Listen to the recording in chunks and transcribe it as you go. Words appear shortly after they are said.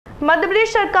मध्य प्रदेश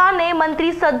सरकार ने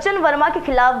मंत्री सज्जन वर्मा के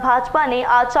खिलाफ भाजपा ने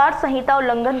आचार संहिता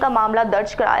उल्लंघन का मामला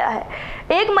दर्ज कराया है।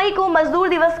 1 मई को मजदूर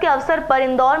दिवस के अवसर पर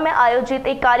इंदौर में आयोजित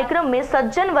एक कार्यक्रम में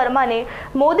सज्जन वर्मा ने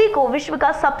मोदी को विश्व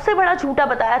का सबसे बड़ा झूठा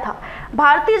बताया था।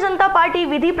 भारतीय जनता पार्टी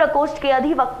विधि प्रकोष्ठ के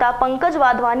अधिवक्ता पंकज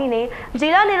वाधवानी ने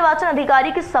जिला निर्वाचन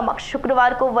अधिकारी के समक्ष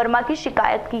शुक्रवार को वर्मा की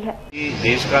शिकायत की है।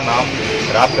 देश का नाम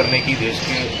खराब करने की देश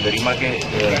के गरिमा के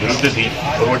विरुद्ध थी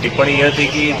और वो टिप्पणी यह थी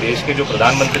कि देश के जो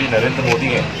प्रधानमंत्री नरेंद्र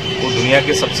मोदी हैं वो दुनिया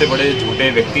के सबसे बड़े झूठे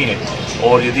व्यक्ति हैं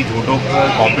और यदि झूठों का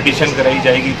कंपटीशन कराई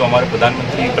जाएगी तो हमारे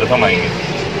प्रधानमंत्री प्रथम आएंगे।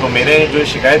 तो मैंने जो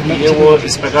शिकायत की है वो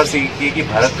इस प्रकार से की कि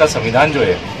भारत का संविधान जो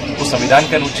है वो संविधान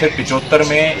के अनुच्छेद 75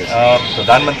 में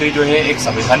प्रधानमंत्री जो है एक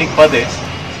संवैधानिक पद है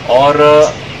और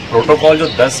प्रोटोकॉल जो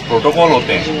 10 प्रोटोकॉल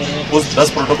होते हैं उस 10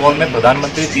 प्रोटोकॉल में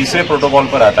प्रधानमंत्री तीसरे प्रोटोकॉल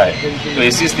पर आता है। तो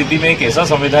ऐसी स्थिति में एक ऐसा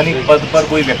संवैधानिक पद पर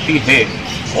कोई व्यक्ति है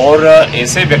और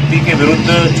ऐसे व्यक्ति के विरुद्ध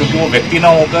चूंकि वो व्यक्ति ना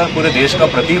होकर पूरे देश का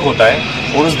प्रतीक होता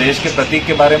है और उस देश के प्रतीक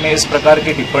के बारे में इस प्रकार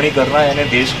की टिप्पणी करना यानी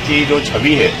देश की जो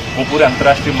छवि है वो पूरे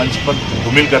अंतर्राष्ट्रीय मंच पर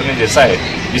धूमिल करने जैसा है।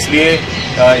 इसलिए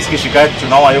इसकी शिकायत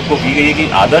चुनाव आयोग को की गई है कि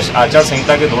आदर्श आचार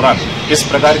संहिता के दौरान इस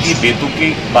प्रकार की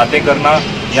बेतुकी बातें करना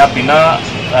या बिना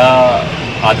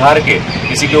आधार के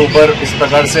किसी के ऊपर इस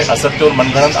प्रकार से असत्य और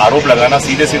मनगढ़ंत आरोप लगाना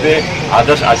सीधे सीधे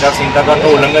आदर्श आचार संहिता का तो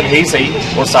उल्लंघन है ही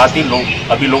सही और साथ ही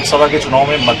अभी लोकसभा के चुनाव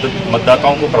में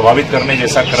मतदाताओं को प्रभावित करने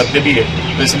जैसा कृत्य भी है।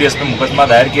 तो इसलिए इसमें मुकदमा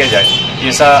दायर किया जाए,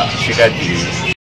 ऐसा शिकायत की गई है।